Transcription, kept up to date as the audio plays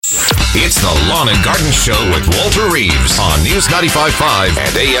It's the Lawn and Garden Show with Walter Reeves on News 95.5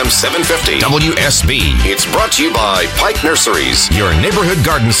 and AM 750 WSB. It's brought to you by Pike Nurseries, your neighborhood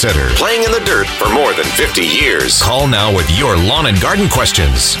garden center, playing in the dirt for more than 50 years. Call now with your lawn and garden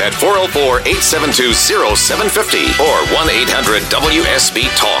questions at 404-872-0750 or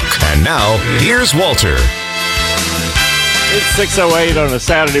 1-800-WSB-TALK. And now, here's Walter. It's 6:08 on a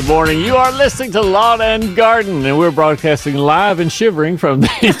Saturday morning. You are listening to Lawn and Garden, and we're broadcasting live and shivering from the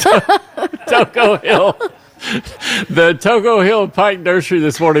Toco Hill. The Toco Hill Pike Nursery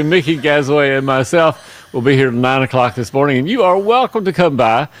this morning. Mickey Gasaway and myself will be here at 9 o'clock this morning, and you are welcome to come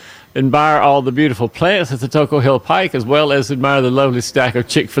by, admire all the beautiful plants at the Toco Hill Pike, as well as admire the lovely stack of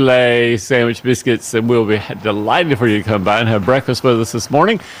Chick-fil-A sandwich biscuits, and we'll be delighted for you to come by and have breakfast with us this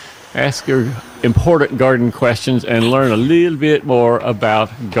morning. Ask your important garden questions and learn a little bit more about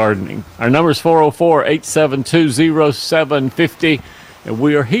gardening. Our number is 404-872-0750, and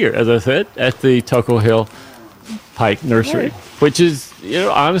we are here, as I said, at the Toco Hill Pike Nursery, which is,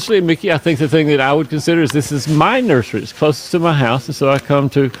 honestly, Mickey, I think the thing that I would consider is this is my nursery. It's closest to my house, and so I come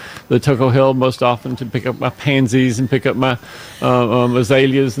to the Toco Hill most often to pick up my pansies and pick up my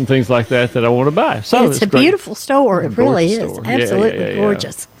azaleas and things like that I want to buy. So it's a great. Beautiful store. It really is. Store. Absolutely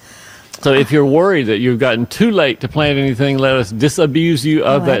gorgeous. So if you're worried that you've gotten too late to plant anything, let us disabuse you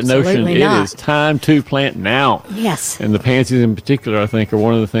of that notion. It is time to plant now. Yes. And the pansies in particular, I think, are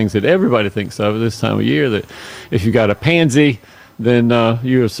one of the things that everybody thinks of at this time of year, that if you've got a pansy, then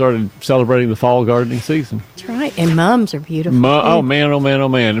you have started celebrating the fall gardening season. That's right. And mums are beautiful. Oh, man, oh, man, oh,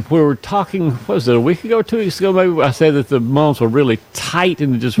 man. If we were talking, what was it, a week ago, 2 weeks ago, maybe I said that the mums were really tight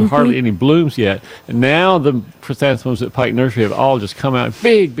and there just were hardly any blooms yet. And now the chrysanthemums at Pike Nursery have all just come out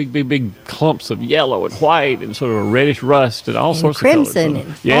big clumps of yellow and white and sort of a reddish rust and all sorts crimson of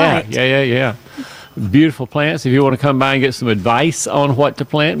colors. And white. Yeah. Beautiful plants. If you want to come by and get some advice on what to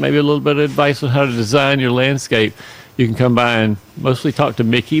plant, maybe a little bit of advice on how to design your landscape, you can come by and mostly talk to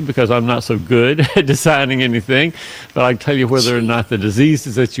Mickey because I'm not so good at designing anything, but I can tell you whether or not the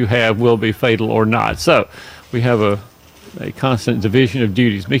diseases that you have will be fatal or not. So we have a constant division of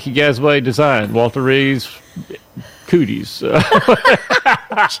duties. Mickey Gasaway, design. Walter Reeves, cooties. I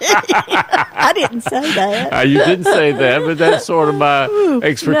didn't say that. You didn't say that, but that's sort of my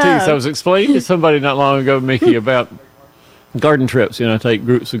expertise. No. I was explaining to somebody not long ago, Mickey, about garden trips. I take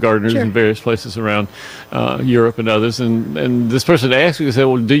groups of gardeners in various places around Europe and others, and this person asked me, they said,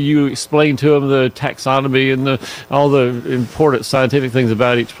 well, do you explain to them the taxonomy and all the important scientific things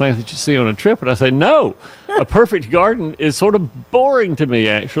about each plant that you see on a trip? And I say, no. A perfect garden is sort of boring to me,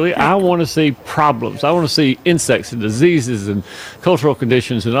 actually. I want to see problems. I want to see insects and diseases and cultural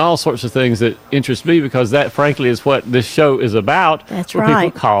conditions and all sorts of things that interest me, because that, frankly, is what this show is about. That's where right.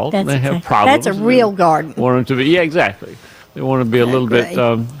 People call and they have problems. That's a real garden. Want them to be, exactly. They want to be a little bit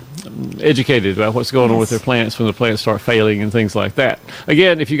educated about what's going on with their plants when the plants start failing and things like that.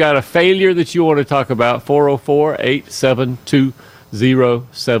 Again, if you got a failure that you want to talk about,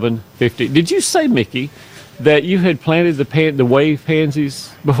 404-872-0750. Did you say, Mickey, that you had planted the wave pansies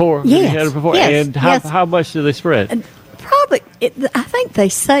before? Yes. You had it before? Yes. And how much do they spread? Probably, I think they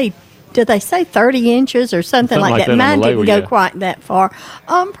say, did they say 30 inches or something like that? Mine didn't go quite that far.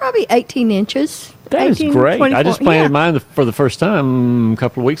 Probably 18 inches. That is great. 24, I just planted mine for the first time a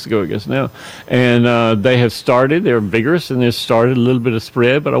couple of weeks ago, I guess now. And they have started. They're vigorous, and they've started a little bit of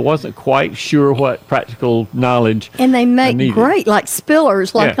spread, but I wasn't quite sure what practical knowledge And they make great, like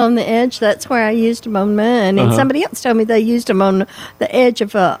spillers, on the edge. That's where I used them on mine. And somebody else told me they used them on the edge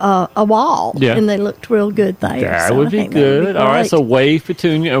of a wall, and they looked real good there. That would be good. All right, so wave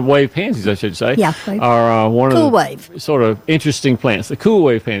petunia, or wave pansies, I should say, are one of the sort of interesting plants. The cool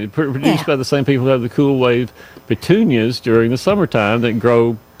wave pansy, produced by the same people who have the cool wave petunias during the summertime that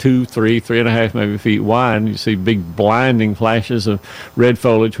grow 2, 3, 3.5 maybe feet wide. And you see big blinding flashes of red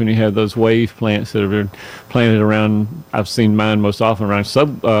foliage when you have those wave plants that have been planted around. I've seen mine most often around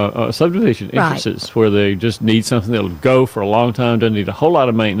subdivision entrances where they just need something that'll go for a long time, doesn't need a whole lot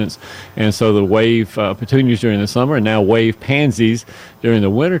of maintenance. And so the wave petunias during the summer and now wave pansies during the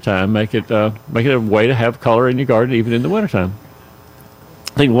wintertime make it a way to have color in your garden even in the wintertime.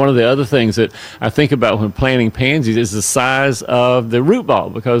 I think one of the other things that I think about when planting pansies is the size of the root ball,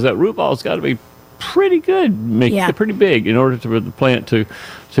 because that root ball's got to be pretty good, pretty big in order for the plant to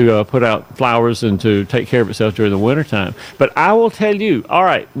put out flowers and to take care of itself during the wintertime. But I will tell you, all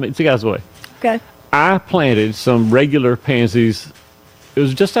right, take guys away. Okay. I planted some regular pansies. It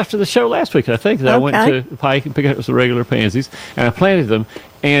was just after the show last week, I think, that I went to Pike and picked up some regular pansies, and I planted them,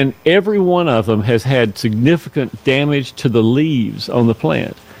 and every one of them has had significant damage to the leaves on the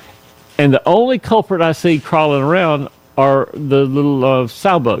plant. And the only culprit I see crawling around are the little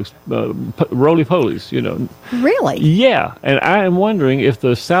sow bugs, roly-polies, Really? Yeah, and I am wondering if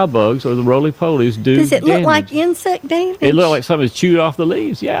the sow bugs or the roly-polies do Does it damage. look like insect damage? It looks like something's chewed off the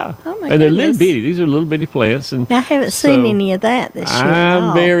leaves, yeah. Oh, my and they're goodness. little bitty. These are little bitty plants. And I haven't seen any of that this year.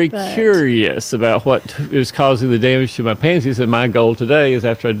 I'm very curious about what is causing the damage to my pansies, and my goal today is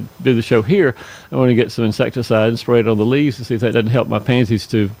after I do the show here, I want to get some insecticide and spray it on the leaves to see if that doesn't help my pansies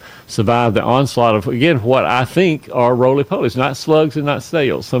to survive the onslaught of, again, what I think are roly-polies, not slugs and not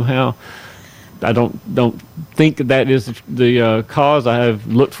snails. Somehow, I don't think that is the cause. I have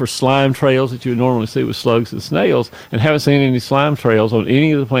looked for slime trails that you would normally see with slugs and snails, and haven't seen any slime trails on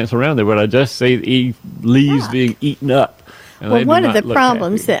any of the plants around there, but I just see leaves being eaten up. Well, one of the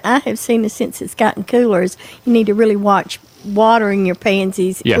problems that I have seen since it's gotten cooler is you need to really watch watering your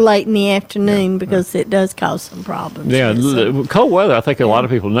pansies late in the afternoon because it does cause some problems. Yeah, cold weather, I think a lot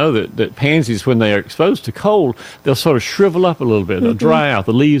of people know that pansies, when they are exposed to cold, they'll sort of shrivel up a little bit. They'll dry out.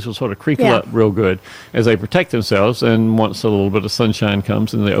 The leaves will sort of crinkle up real good as they protect themselves, and once a little bit of sunshine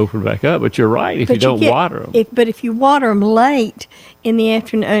comes, then they open back up. But you're right, if you don't water them. But if you water them late in the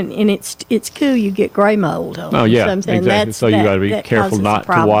afternoon and it's cool, you get gray mold on them. Oh, yeah, exactly. So you got to be careful not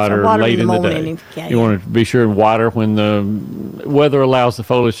to water late in the day. You want to be sure and water when the weather allows the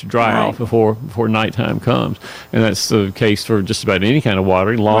foliage to dry off before nighttime comes. And that's the case for just about any kind of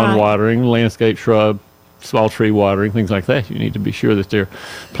watering, lawn watering, landscape, shrub, small tree watering, things like that. You need to be sure that they're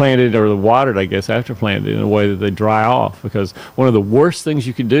planted or watered, I guess, after planted in a way that they dry off, because one of the worst things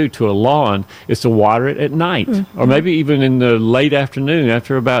you can do to a lawn is to water it at night, or maybe even in the late afternoon.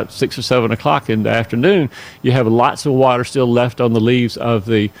 After about 6 or 7 o'clock in the afternoon, you have lots of water still left on the leaves of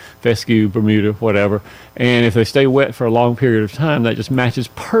the fescue, Bermuda, whatever, and if they stay wet for a long period of time, that just matches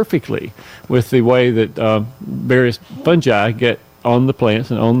perfectly with the way that various fungi get on the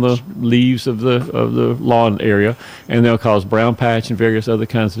plants and on the leaves of the lawn area, and they'll cause brown patch and various other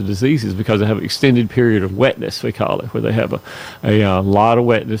kinds of diseases because they have an extended period of wetness, we call it, where they have a lot of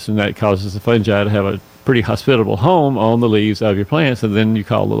wetness, and that causes the fungi to have a pretty hospitable home on the leaves of your plants. And then you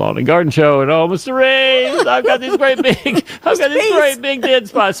call the Lawn and Garden Show, and Mr. Reeves, I've got these great big dead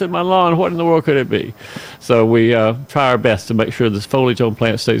spots in my lawn. What in the world could it be? So we try our best to make sure this foliage on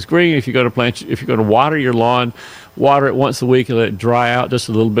plants stays green. If you're going to water your lawn, water it once a week and let it dry out just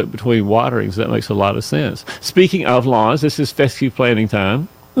a little bit between waterings. That makes a lot of sense. Speaking of lawns, this is fescue planting time.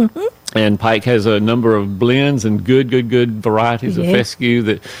 And Pike has a number of blends and good varieties of fescue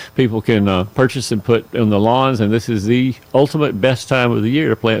that people can purchase and put on the lawns. And this is the ultimate best time of the year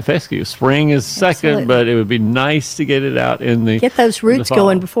to plant fescue. Spring is second, but it would be nice to get it out in the get those roots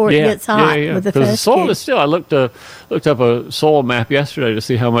going before it gets hot with the fescue. The soil is still. I looked up a soil map yesterday to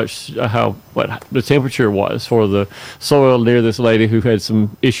see what the temperature was for the soil near this lady who had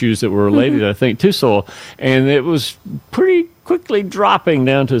some issues that were related, I think, to soil, and it was pretty quickly dropping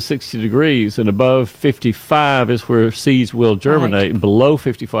down to 60 degrees, and above 55 is where seeds will germinate. And below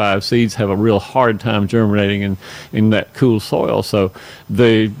 55, seeds have a real hard time germinating in that cool soil. So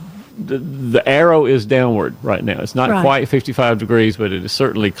the arrow is downward right now. It's not quite 55 degrees, but it is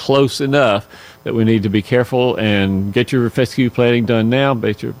certainly close enough that we need to be careful and get your fescue planting done now,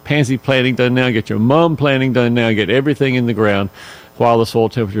 get your pansy planting done now, get your mum planting done now, get everything in the ground while the soil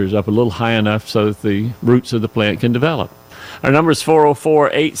temperature is up a little high enough so that the roots of the plant can develop. Our number is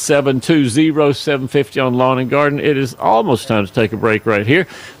 404-872-0750 on Lawn and Garden. It is almost time to take a break right here.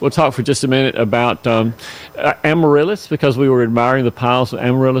 We'll talk for just a minute about amaryllis, because we were admiring the piles of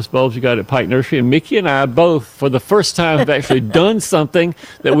amaryllis bulbs you got at Pike Nursery. And Mickey and I both, for the first time, have actually done something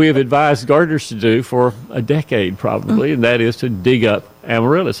that we have advised gardeners to do for a decade probably, and that is to dig up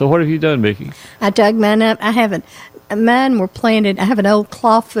amaryllis. So what have you done, Mickey? I dug mine up. Mine were planted. I have an old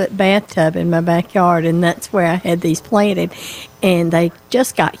clawfoot bathtub in my backyard, and that's where I had these planted. And they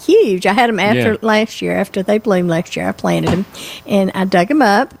just got huge. I had them last year. After they bloomed last year, I planted them. And I dug them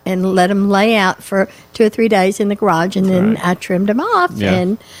up and let them lay out for 2 or 3 days in the garage, and then I trimmed them off. Yeah.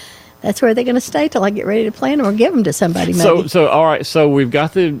 And that's where they're going to stay till I get ready to plant them or give them to somebody maybe. So all right. So we've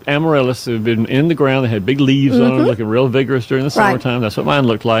got the amaryllis that have been in the ground. They had big leaves on them, looking real vigorous during the summertime. That's what mine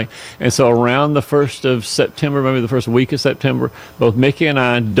looked like. And so around the 1st of September, maybe the first week of September, both Mickey and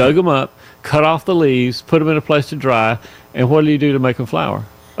I dug them up, cut off the leaves, put them in a place to dry. And what do you do to make them flower?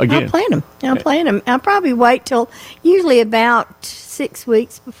 again. I'll plant them. I'll probably wait till usually about 6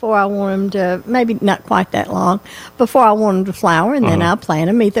 weeks before I want them to, maybe not quite that long, before I want them to flower, and then I'll plant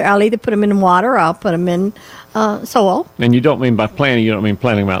them. I'll either put them in water or I'll put them in soil. And you don't mean by planting, you don't mean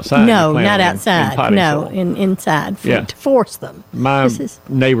planting them outside? No, not outside. Inside to force them. My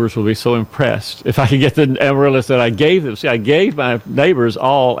neighbors will be so impressed if I could get the amaryllis that I gave them. See, I gave my neighbors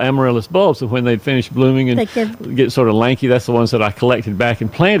all amaryllis bulbs, and when they'd finished blooming and get sort of lanky, that's the ones that I collected back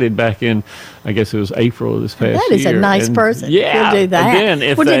and planted back in, I guess it was April of this past year. That is a nice person. Yeah. He'll do that. Again,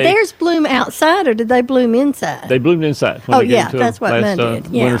 did theirs bloom outside or did they bloom inside? They bloomed inside. That's what mine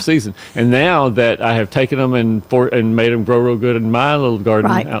did. Winter season. And now that I have taken them and made them grow real good in my little garden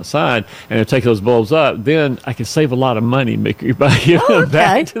outside, and have taken those bulbs up, then I can save a lot of money, Mickey, by giving them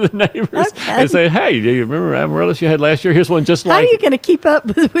back to the neighbors and say, hey, do you remember amaryllis you had last year? Here's one just like it. How are you going to keep up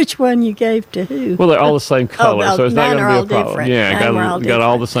with which one you gave to who? Well, they're all the same color, so it's not going to be a problem. Different. Yeah, got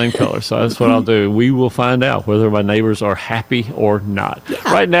all the same color, so that's what I'll do. We will find out whether my neighbors are happy or not.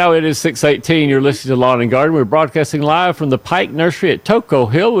 Yeah. Right now it is 6:18. You're listening to Lawn and Garden. We're broadcasting live from the Pike Nursery at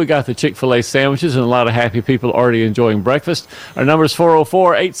Toco Hill. We got the Chick-fil-A sandwiches and a lot of happy people already enjoying breakfast. Our number is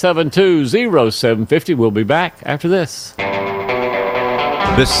 404-872-0750. We'll be back after this.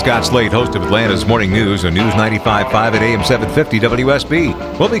 This is Scott Slade, host of Atlanta's Morning News on News 95.5 at AM 750 WSB.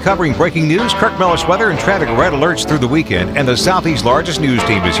 We'll be covering breaking news, Kirk Mellish weather, and traffic red alerts through the weekend. And the Southeast's largest news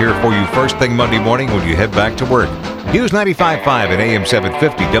team is here for you first thing Monday morning when you head back to work. News 95.5 at AM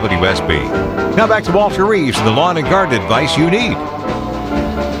 750 WSB. Now back to Walter Reeves and the lawn and garden advice you need.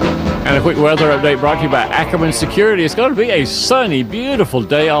 And a quick weather update brought to you by Ackerman Security. It's going to be a sunny, beautiful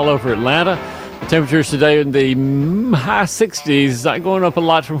day all over Atlanta. Temperatures today in the high 60s, not going up a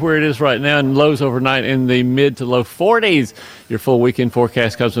lot from where it is right now, and lows overnight in the mid to low 40s. Your full weekend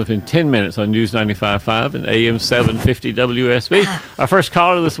forecast comes up in 10 minutes on News 95.5 and AM 750 WSB. Our first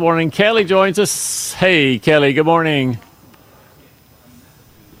caller this morning, Kelly, joins us. Hey, Kelly, good morning.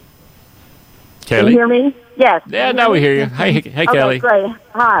 Kelly? Can you hear me? Yes. Yeah, now we hear you. Hey, Kelly. Great.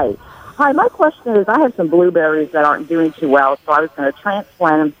 Hi, my question is, I have some blueberries that aren't doing too well, so I was going to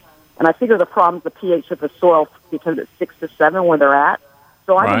transplant them. And I figure the problem's the pH of the soil because it's 6 to 7 where they're at.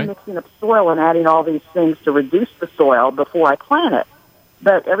 So I've been mixing up soil and adding all these things to reduce the soil before I plant it.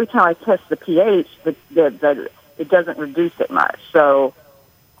 But every time I test the pH, it doesn't reduce it much. So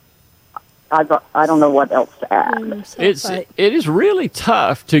I don't know what else to add. It is really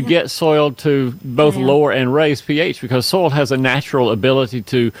tough to get soil to both lower and raise pH because soil has a natural ability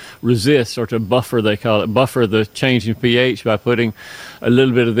to resist, or to buffer, they call it, buffer the change in pH by putting a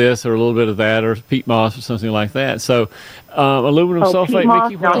little bit of this or a little bit of that, or peat moss or something like that. So aluminum sulfate,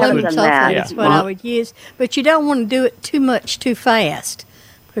 Mickey? Aluminum sulfate is what I would use. But you don't want to do it too much too fast.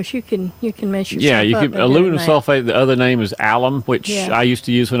 Because you can mess yourself up. Yeah, you can. Aluminum sulfate, the other name is alum, which I used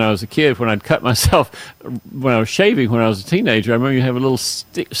to use when I was a kid. When I'd cut myself, when I was shaving when I was a teenager, I remember you have a little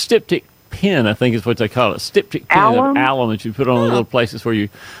styptic pin, I think is what they call it, styptic pin of alum that you put on the little places where you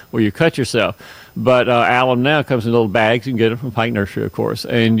cut yourself. But alum now comes in little bags. You can get it from Pike Nursery, of course,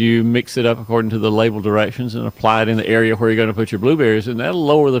 and you mix it up according to the label directions and apply it in the area where you're going to put your blueberries, and that'll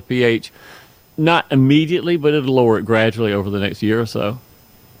lower the pH, not immediately, but it'll lower it gradually over the next year or so.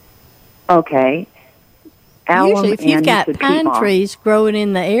 Okay. Usually, if you've got pine trees growing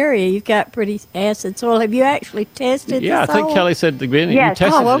in the area, you've got pretty acid soil. Have you actually tested the soil? I think Kelly said at the beginning. Yes. You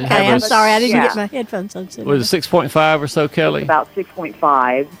tested it. Okay. I'm sorry. I didn't get my headphones on. Was it 6.5 or so, Kelly? About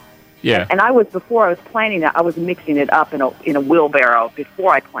 6.5. Yeah. And before I was planting it, I was mixing it up in a wheelbarrow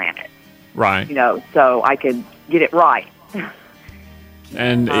before I planted. Right. So I could get it right.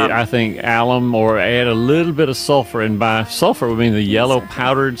 And I think alum, or add a little bit of sulfur, and by sulfur we mean the yellow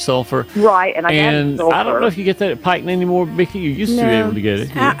powdered sulfur. Right, and I don't know if you get that at Pike anymore, Mickey. You used to be able to get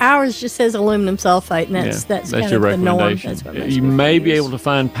it. Ours just says aluminum sulfate, and that's kind your of the norm. recommendation. You may be able to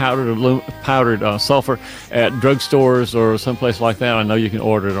find powdered sulfur at drugstores or someplace like that. I know you can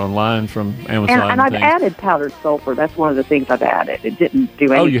order it online from Amazon. And I've added powdered sulfur. That's one of the things I've added. It didn't do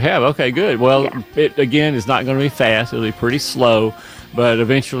anything. Oh, you have? Okay, good. Well, it again is not going to be fast. It'll be pretty slow. But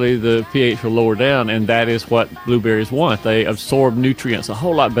eventually the pH will lower down, and that is what blueberries want. They absorb nutrients a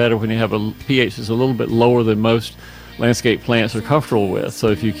whole lot better when you have a pH that's a little bit lower than most landscape plants are comfortable with. So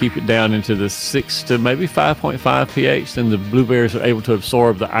if you keep it down into the 6 to maybe 5.5 pH, then the blueberries are able to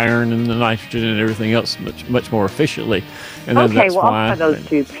absorb the iron and the nitrogen and everything else much more efficiently. And I'll try those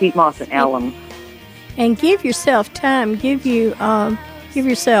two, peat moss and alum. And give yourself time. Give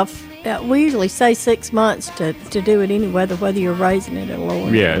yourself. We usually say 6 months to do it anyway, whether you're raising it or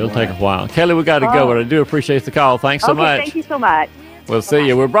lowering it. Yeah, it'll take a while. Kelly, we got to go, but I do appreciate the call. Thanks so much. Thank you so much. We'll see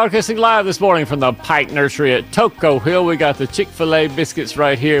you. We're broadcasting live this morning from the Pike Nursery at Toco Hill. We got the Chick-fil-A biscuits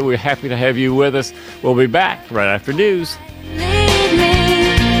right here. We're happy to have you with us. We'll be back right after news.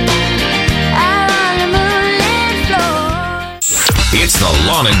 It's the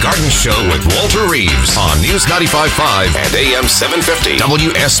Lawn and Garden Show with Walter Reeves on News 95.5 and AM 750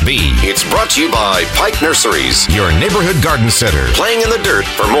 WSB. It's brought to you by Pike Nurseries, your neighborhood garden center, playing in the dirt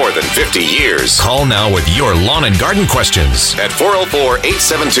for more than 50 years. Call now with your lawn and garden questions at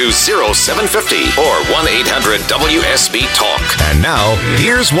 404-872-0750 or 1-800-WSB-TALK. And now,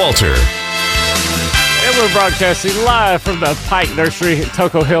 here's Walter. And we're broadcasting live from the Pike Nursery at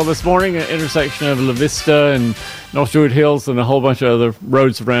Toco Hill this morning, an intersection of La Vista and North Druid Hills and a whole bunch of other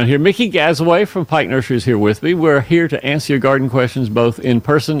roads around here. Mickey Gazaway from Pike Nursery is here with me. We're here to answer your garden questions both in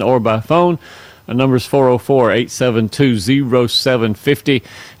person or by phone. Our number is 404-872-0750.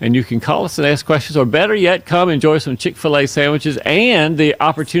 And you can call us and ask questions, or better yet, come enjoy some Chick-fil-A sandwiches and the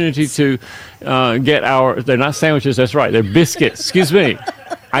opportunity to get they're not sandwiches, that's right, they're biscuits. Excuse me.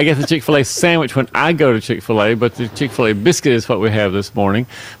 I get the Chick-fil-A sandwich when I go to Chick-fil-A, but the Chick-fil-A biscuit is what we have this morning.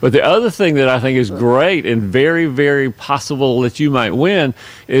 But the other thing that I think is great and very, very possible that you might win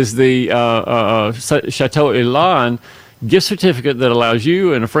is the Chateau Elan gift certificate that allows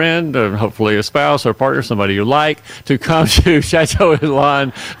you and a friend, or hopefully a spouse or partner, somebody you like, to come to Chateau Elan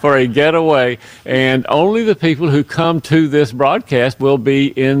for a getaway. And only the people who come to this broadcast will be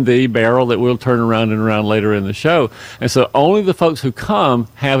in the barrel that we'll turn around and around later in the show. And so only the folks who come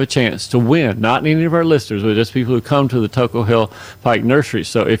have a chance to win, not any of our listeners, but just people who come to the Toco Hill Pike Nursery.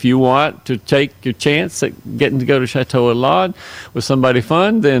 So if you want to take your chance at getting to go to Chateau Elan with somebody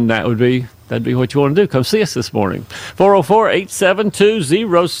fun, then that'd be what you want to do. Come see us this morning.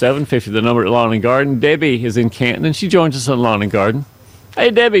 404-872-0750, the number at Lawn and Garden. Debbie is in Canton, and she joins us on Lawn and Garden.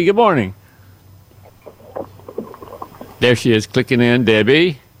 Hey, Debbie, good morning. There she is, clicking in.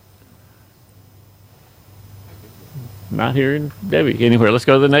 Debbie. Not hearing Debbie anywhere. Let's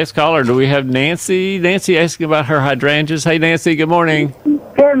go to the next caller. Do we have Nancy? Nancy asking about her hydrangeas. Hey, Nancy, good morning.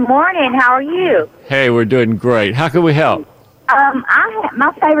 Good morning. How are you? Hey, we're doing great. How can we help?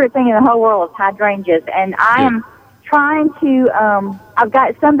 My favorite thing in the whole world is hydrangeas, and I am trying to, I've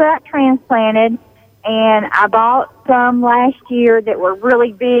got some that I transplanted, and I bought some last year that were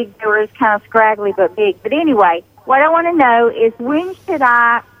really big. They were just kind of scraggly but big. But anyway, what I want to know is when should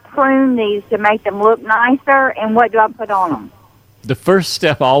I prune these to make them look nicer, and what do I put on them? The first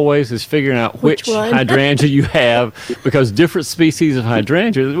step always is figuring out which hydrangea you have, because different species of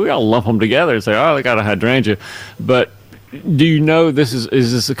hydrangeas, we all lump them together and say, oh, they got a hydrangea. But do you know is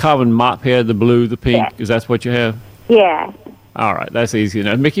this a common mop head, the blue, the pink? Yeah. Is that what you have? Yeah. All right, that's easy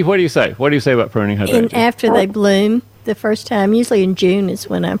enough. Mickey, what do you say? What do you say about pruning hydrangeas? And after they bloom the first time, usually in June is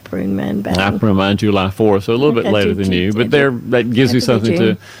when I prune mine back. I prune mine July 4th, so a little bit later than you. But that gives you something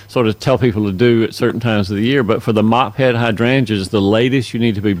to sort of tell people to do at certain times of the year. But for the mop head hydrangeas, the latest you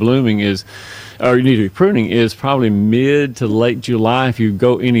need to be blooming you need to be pruning is probably mid to late July. If you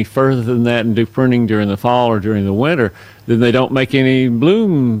go any further than that and do pruning during the fall or during the winter, then they don't make any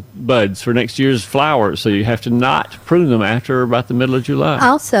bloom buds for next year's flowers. So you have to not prune them after about the middle of July.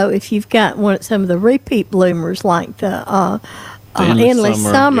 Also, if you've got some of the repeat bloomers like the endless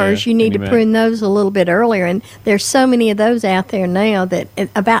summers, you need to prune those a little bit earlier. And there's so many of those out there now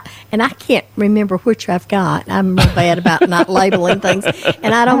and I can't remember which I've got. I'm real bad about not labeling things,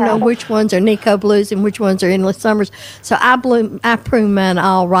 and I don't know which ones are Nico Blues and which ones are endless summers. So I prune mine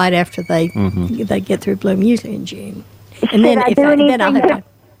all right after they get through bloom, usually in June. And then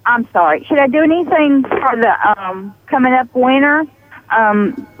I'm sorry. Should I do anything for the coming up winter?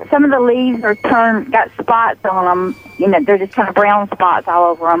 Some of the leaves got spots on them. You know, they're just kind of brown spots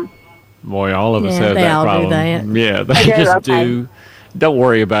all over them. Boy, all of us have that problem. Do that. Yeah, they just do. Don't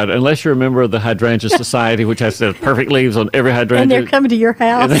worry about it. Unless you're a member of the Hydrangea Society, which has the perfect leaves on every hydrangea. And they're coming to your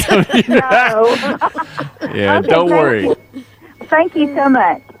house. Yeah, okay, don't worry. Thank you so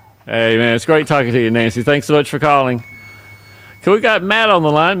much. Hey, man, it's great talking to you, Nancy. Thanks so much for calling. Okay, we got Matt on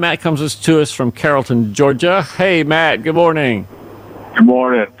the line. Matt comes to us from Carrollton, Georgia. Hey, Matt, good morning. Good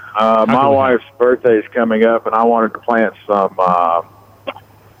morning. My wife's birthday is coming up, and I wanted to plant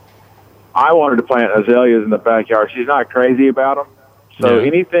azaleas in the backyard. She's not crazy about them. So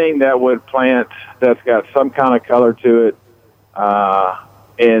anything that would plant that's got some kind of color to it,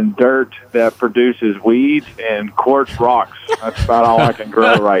 and dirt that produces weeds and quartz rocks. That's about all I can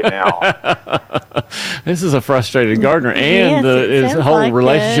grow right now. This is a frustrated gardener, and his whole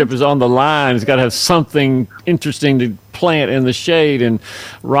relationship is on the line. He's got to have something interesting to plant in the shade and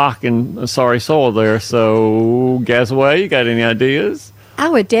rock and sorry soil there. So, Gazaway, you got any ideas? I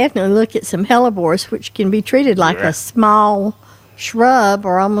would definitely look at some hellebores, which can be treated like a small shrub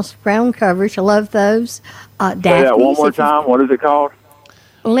or almost ground coverage. I love those. Daphnes. Say that one more time. What is it called?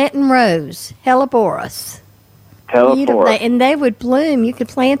 Lenten rose, Helleborus. Helleborus. And they would bloom. You could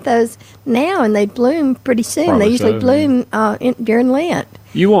plant those now, and they'd bloom pretty soon. Probably they usually bloom during Lent.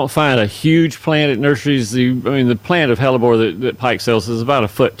 You won't find a huge plant at nurseries. The plant of hellebore that Pike sells is about a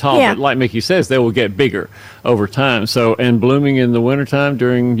foot tall. Yeah. But like Mickey says, they will get bigger over time. So, and blooming in the wintertime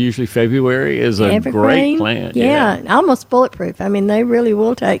during usually February is a great plant. Yeah, almost bulletproof. I mean, they really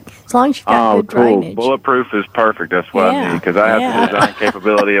will take, as long as you've got good drainage. Bulletproof is perfect. That's what I need, because I have the design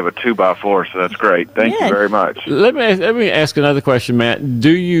capability of a 2x4, so that's great. Thank you very much. Let me ask another question, Matt.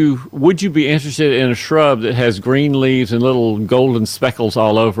 Would you be interested in a shrub that has green leaves and little golden speckles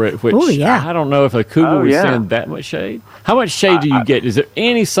all over it, which I don't know if a Kuba would stand that much shade? How much shade do you get? Is there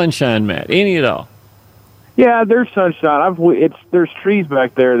any sunshine, Matt? Any at all? Yeah, there's sunshine. There's trees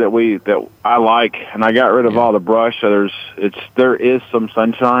back there that I like, and I got rid of all the brush. So there is some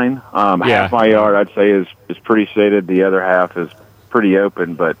sunshine. Half my yard, I'd say, is pretty shaded. The other half is pretty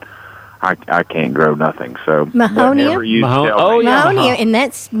open, but I can't grow nothing. So Mahonia? Mahonia, and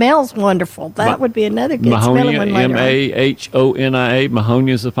that smells wonderful. That would be another good smelling one later. Mahonia.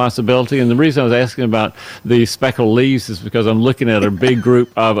 Mahonia is a possibility. And the reason I was asking about the speckled leaves is because I'm looking at a big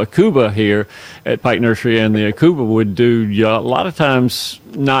group of Akuba here at Pike Nursery, and the Akuba would do a lot of times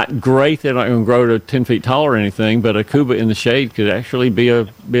not great. They're not going to grow to 10 feet tall or anything, but Akuba in the shade could actually be a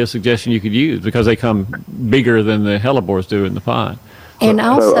suggestion you could use because they come bigger than the hellebores do in the pot. And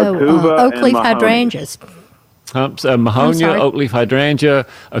also oak leaf hydrangeas. Mahonia, oak leaf hydrangea,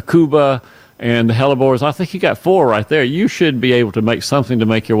 Akuba, and the hellebores. I think you got 4 right there. You should be able to make something to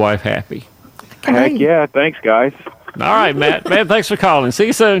make your wife happy. Heck yeah. Thanks, guys. All right, Matt. Man, thanks for calling. See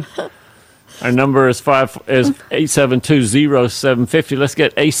you soon. Our number is 872-0750. Let's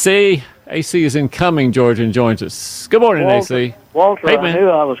get AC. AC is incoming, Georgia, and joins us. Good morning, AC. Walter, I knew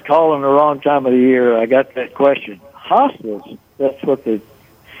I was calling the wrong time of the year. I got that question. Hostas. That's what the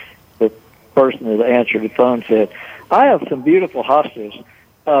person that answered the phone said. I have some beautiful hostas.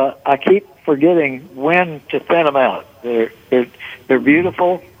 I keep forgetting when to thin them out. They're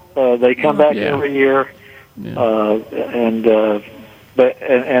beautiful. They come back every year, and they're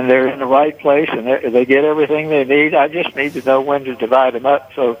in the right place, and they get everything they need. I just need to know when to divide them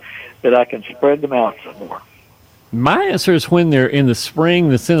up so that I can spread them out some more. My answer is when they're in the spring,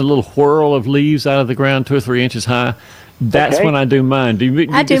 they send a little whirl of leaves out of the ground 2 or 3 inches high. That's when I do mine.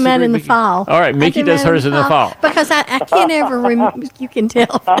 I do mine in the fall. All right, Mickey does hers in the fall. Because I can't ever you can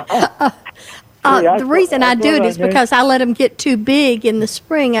tell. The reason I do it is because I let them get too big in the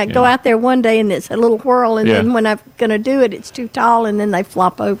spring. I go out there one day and it's a little whirl, and then when I'm going to do it, it's too tall, and then they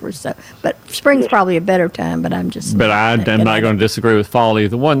flop over. So, but spring's probably a better time. But I'm not going to disagree with fall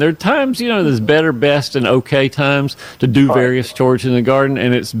either one. There are times, there's better, best, and okay times to do various chores in the garden,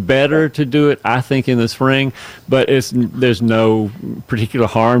 and it's better to do it, I think, in the spring. But there's no particular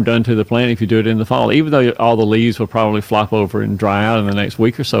harm done to the plant if you do it in the fall, even though all the leaves will probably flop over and dry out in the next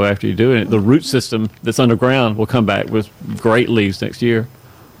week or so after you do it. The roots system that's underground will come back with great leaves next year.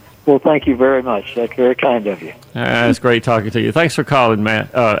 Well, thank you very much. That's very kind of you. It's great talking to you. Thanks for calling,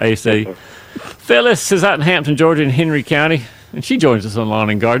 Matt. AC. Phyllis is out in Hampton, Georgia, in Henry County, and she joins us on Lawn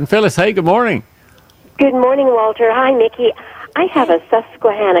and Garden. Phyllis, hey, good morning. Good morning, Walter. Hi, Mickey. I have a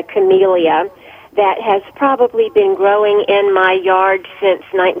Susquehanna camellia that has probably been growing in my yard since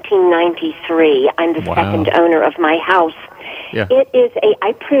 1993. I'm the second owner of my house. Yeah. It is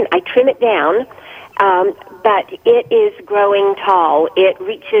I trim it down, but it is growing tall. It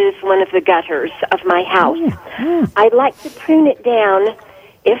reaches one of the gutters of my house. I'd like to prune it down,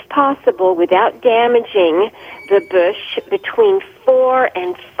 if possible, without damaging the bush, between 4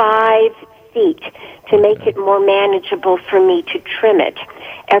 and 5 feet to make it more manageable for me to trim it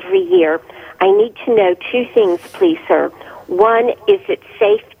every year. I need to know 2 things, please, sir. One, is it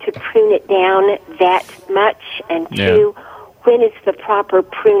safe to prune it down that much? And 2, when is the proper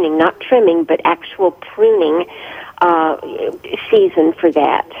pruning, not trimming, but actual pruning season for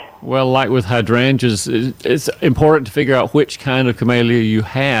that? Well, like with hydrangeas, it's important to figure out which kind of camellia you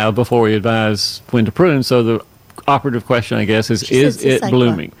have before you advise when to prune. So the operative question, I guess, is it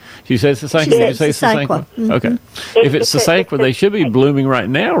blooming? She says it's the Sasequa. Did you say it's the Sasequa? Mm-hmm. Okay. If it's the Sasequa, they should be blooming right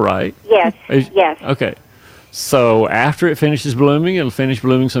now, right? Yes, yes. Okay. So after it finishes blooming, it'll finish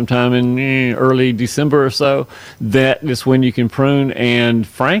blooming sometime in early December or so. That is when you can prune. And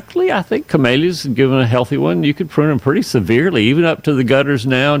frankly, I think camellias, given a healthy one, you could prune them pretty severely, even up to the gutters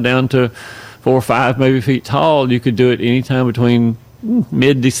now, down to 4 or 5 maybe feet tall. You could do it anytime between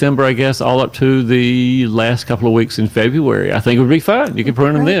mid-December, I guess, all up to the last couple of weeks in February. I think it would be fine. You can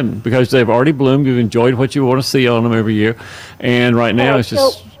prune them then because they've already bloomed. You've enjoyed what you want to see on them every year. And right now it's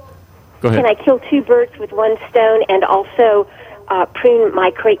just... Go ahead. Can I kill 2 birds with 1 stone and also prune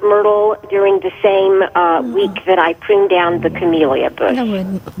my crepe myrtle during the same week that I prune down the camellia bush? I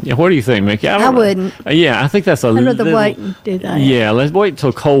wouldn't. Yeah, what do you think, Mickey? I wouldn't. Yeah, I think that's I'd rather wait and do that. Yeah, let's wait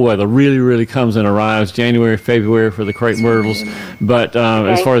until cold weather really, really comes and arrives, January, February for the crepe myrtles. But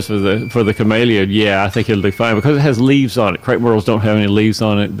as far as for the camellia, yeah, I think it'll be fine because it has leaves on it. Crepe myrtles don't have any leaves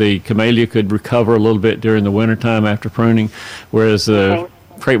on it. The camellia could recover a little bit during the wintertime after pruning, whereas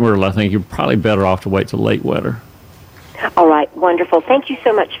crepe myrtle, I think you're probably better off to wait till late winter. All right, wonderful. Thank you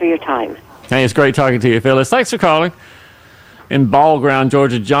so much for your time. Hey, it's great talking to you, Phyllis. Thanks for calling. In Ball Ground,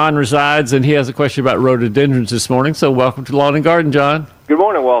 Georgia, John resides, and he has a question about rhododendrons this morning. So welcome to Lawn and Garden, John. Good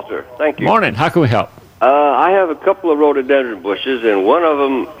morning, Walter. Thank you. Morning. How can we help? I have a couple of rhododendron bushes, and one of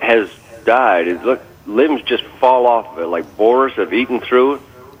them has died. Limbs just fall off of it, like borers have eaten through it.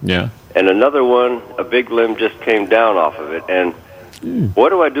 Yeah. And another one, a big limb just came down off of it. And what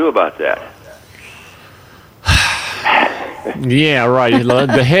do I do about that? Yeah, right.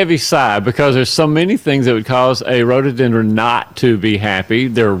 The heavy side, because there's so many things that would cause a rhododendron not to be happy.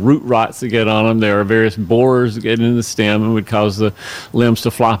 There are root rots that get on them. There are various borers that get in the stem and would cause the limbs to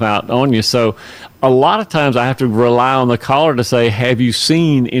flop out on you. So a lot of times I have to rely on the caller to say, have you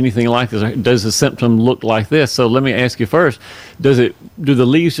seen anything like this? Does the symptom look like this? So let me ask you first, do the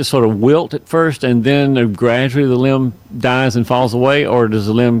leaves just sort of wilt at first and then gradually the limb dies and falls away, or does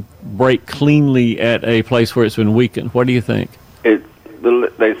the limb break cleanly at a place where it's been weakened? What do you think?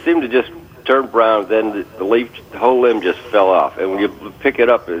 They seem to just turn brown, then the whole limb just fell off. And when you pick it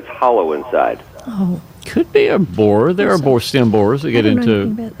up, it's hollow inside. Oh. Could be a borer. There are stem borers that get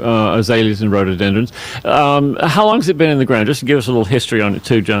into azaleas and rhododendrons. How long has it been in the ground? Just to give us a little history on it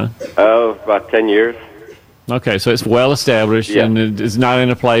too, John. About 10 years. Okay, so it's well established, and it's not in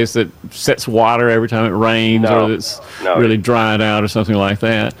a place that sets water every time it rains, or that's really dried out or something like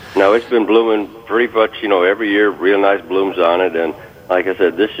that. No, it's been blooming pretty much, every year, real nice blooms on it. And like I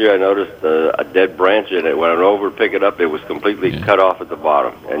said, this year I noticed a dead branch in it. When I went over to pick it up, it was completely cut off at the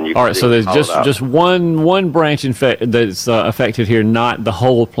bottom. And you all right, so there's just one branch that's affected here, not the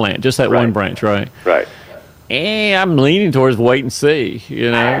whole plant, just that one branch, right? Right. I'm leaning towards wait and see.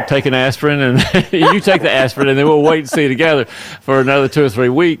 Take an aspirin, and you take the aspirin, and then we'll wait and see together for another 2 or 3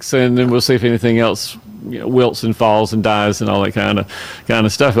 weeks, and then we'll see if anything else wilts and falls and dies and all that kind of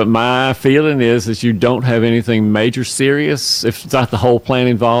stuff. But my feeling is that you don't have anything major serious, if it's not the whole plant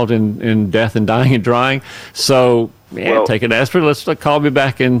involved in death and dying and drying. So take an aspirin. Let's call me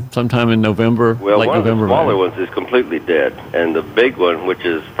back in sometime in November, late November. One of the smaller ones is completely dead, and the big one, which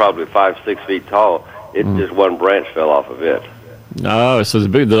is probably 5-6 feet tall, just one branch fell off of it. Oh, so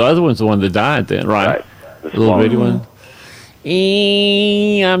the other one's the one that died then, right? The little bitty one.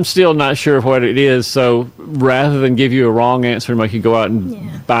 I'm still not sure what it is, so rather than give you a wrong answer and make you go out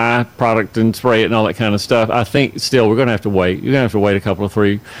and buy product and spray it and all that kind of stuff, I think still we're going to have to wait. You're going to have to wait a couple of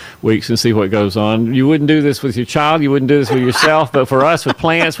 3 weeks and see what goes on. You wouldn't do this with your child, you wouldn't do this with yourself, but for us with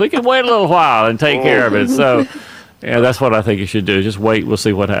plants, we can wait a little while and take care of it. So yeah, that's what I think you should do. Just wait. We'll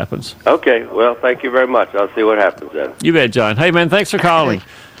see what happens. Okay. Well, thank you very much. I'll see what happens then. You bet, John. Hey, man, thanks for calling.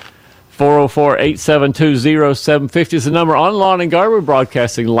 404-872-0750 is the number on Lawn and Garden. We're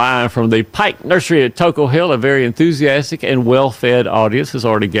broadcasting live from the Pike Nursery at Toco Hill. A very enthusiastic and well-fed audience has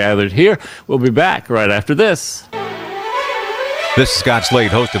already gathered here. We'll be back right after this. This is Scott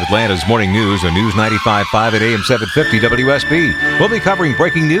Slade, host of Atlanta's Morning News on News 95.5 at AM 750 WSB. We'll be covering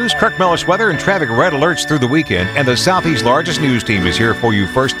breaking news, Kirk Mellish weather, and traffic red alerts through the weekend. And the Southeast's largest news team is here for you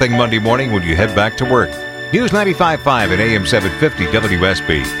first thing Monday morning when you head back to work. News 95.5 at AM 750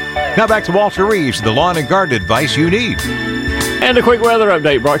 WSB. Now back to Walter Reeves, the lawn and garden advice you need. And a quick weather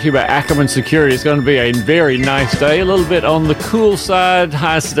update brought to you by Ackerman Security. It's going to be a very nice day. A little bit on the cool side.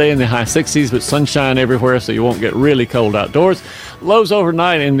 Highs today in the high 60s, but sunshine everywhere, so you won't get really cold outdoors. Lows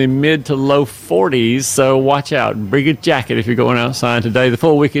overnight in the mid to low 40s, so watch out. Bring a jacket if you're going outside today. The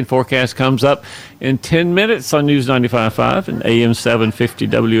full weekend forecast comes up in 10 minutes on News 95.5 and AM 750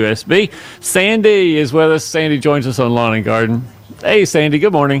 WSB. Sandy is with us. Sandy joins us on Lawn and Garden. Hey, Sandy,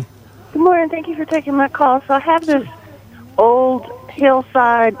 good morning. Good morning. Thank you for taking my call. So I have this old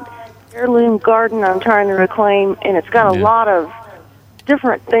hillside heirloom garden I'm trying to reclaim, and it's got a lot of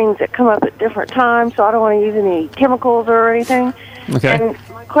different things that come up at different times, so I don't want to use any chemicals or anything. Okay. And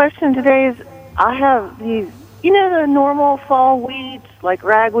my question today is, I have these, the normal fall weeds, like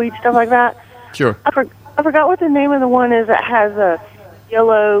ragweed, stuff like that. Sure. I forgot what the name of the one is that has a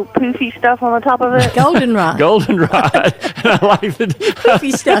yellow poofy stuff on the top of it. Goldenrod. Goldenrod. I like the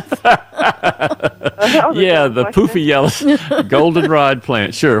poofy stuff. Yeah, the poofy yellow goldenrod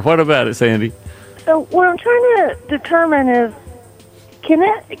plant. Sure. What about it, Sandy? So what I'm trying to determine is, can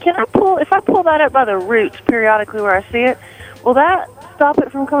I pull, if I pull that up by the roots periodically where I see it, will that stop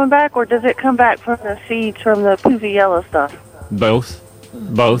it from coming back, or does it come back from the seeds from the poofy yellow stuff? Both.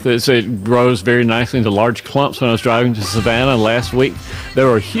 It grows very nicely into large clumps. When I was driving to Savannah last week, there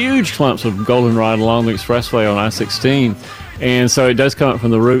were huge clumps of goldenrod along the expressway on I-16. And so it does come up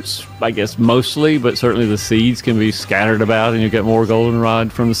from the roots, I guess, mostly, but certainly the seeds can be scattered about, and you get more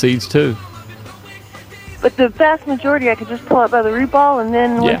goldenrod from the seeds, too. But the vast majority, I could just pull it by the root ball, and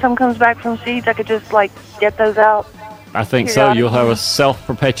then when some comes back from seeds, I could just, get those out. I think so. You'll have a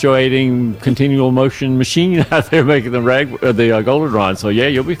self-perpetuating, continual motion machine out there making the goldenrod. So, yeah,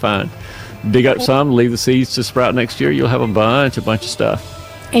 you'll be fine. Dig up some, leave the seeds to sprout next year. You'll have a bunch of stuff.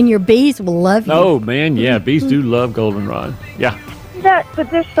 And your bees will love you. Oh, man, yeah. Bees do love goldenrod. Yeah. But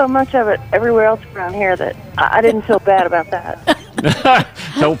there's so much of it everywhere else around here that I didn't feel bad about that.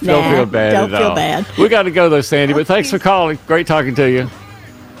 Don't feel bad at all. Don't feel bad. We got to go, though, Sandy. But thanks for calling. Great talking to you.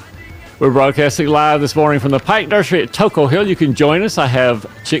 We're broadcasting live this morning from the Pike Nursery at Toco Hill. You can join us. I have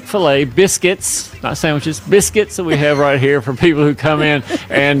Chick-fil-A biscuits, not sandwiches, biscuits that we have right here for people who come in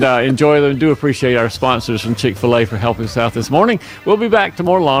and enjoy them. Do appreciate our sponsors from Chick-fil-A for helping us out this morning. We'll be back to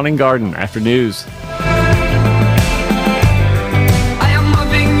more Lawn and Garden after news.